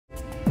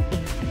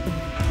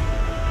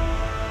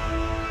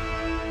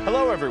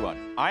Hello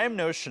everyone, I am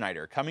Noah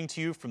Schneider, coming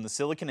to you from the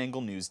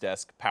SiliconANGLE news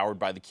desk powered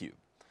by theCUBE.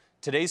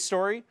 Today's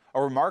story,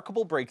 a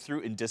remarkable breakthrough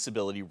in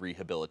disability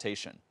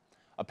rehabilitation.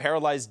 A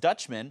paralyzed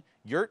Dutchman,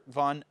 Jurt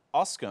van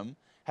Oskum,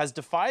 has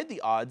defied the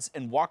odds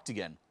and walked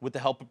again with the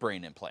help of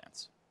brain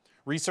implants.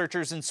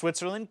 Researchers in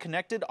Switzerland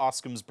connected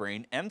Oskum's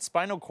brain and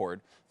spinal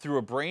cord through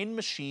a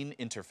brain-machine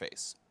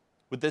interface.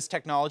 With this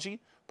technology,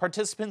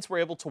 participants were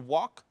able to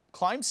walk,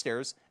 climb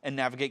stairs, and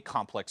navigate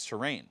complex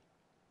terrain.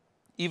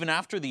 Even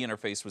after the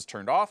interface was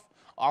turned off,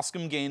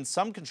 Oskum gained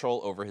some control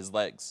over his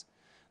legs.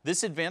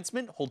 This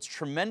advancement holds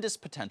tremendous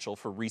potential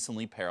for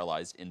recently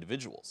paralyzed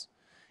individuals.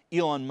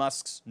 Elon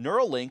Musk's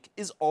Neuralink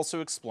is also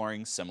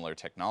exploring similar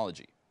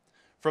technology.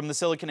 From the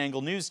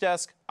SiliconANGLE news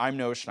desk, I'm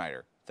Noah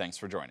Schneider. Thanks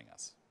for joining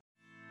us.